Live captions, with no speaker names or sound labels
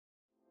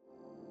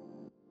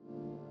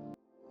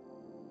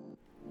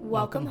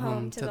Welcome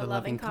home to the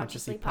Loving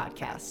Consciously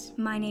podcast.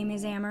 My name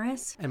is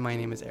Amaris. And my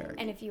name is Eric.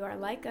 And if you are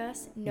like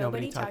us,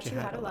 nobody taught you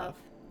how to love.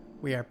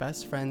 We are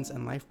best friends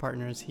and life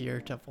partners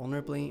here to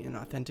vulnerably and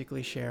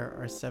authentically share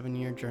our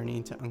 7-year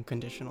journey to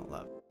unconditional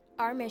love.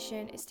 Our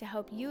mission is to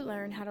help you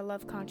learn how to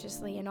love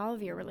consciously in all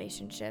of your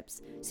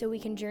relationships so we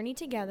can journey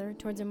together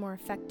towards a more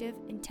effective,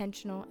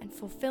 intentional, and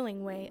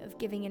fulfilling way of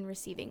giving and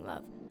receiving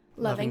love.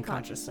 Loving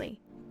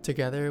consciously.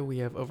 Together, we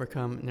have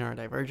overcome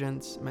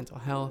neurodivergence, mental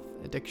health,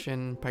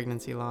 addiction,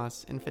 pregnancy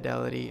loss,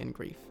 infidelity, and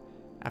grief.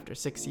 After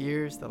 6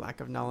 years, the lack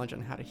of knowledge on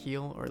how to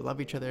heal or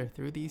love each other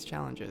through these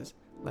challenges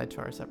led to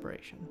our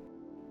separation.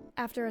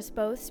 After us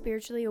both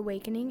spiritually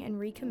awakening and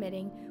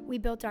recommitting, we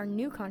built our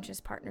new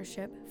conscious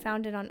partnership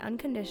founded on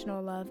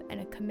unconditional love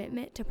and a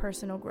commitment to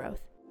personal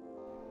growth.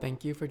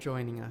 Thank you for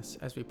joining us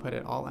as we put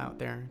it all out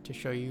there to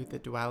show you the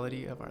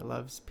duality of our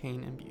love's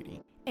pain and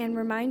beauty. And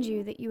remind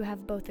you that you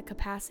have both the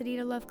capacity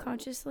to love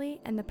consciously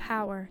and the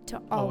power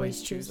to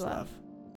always choose love.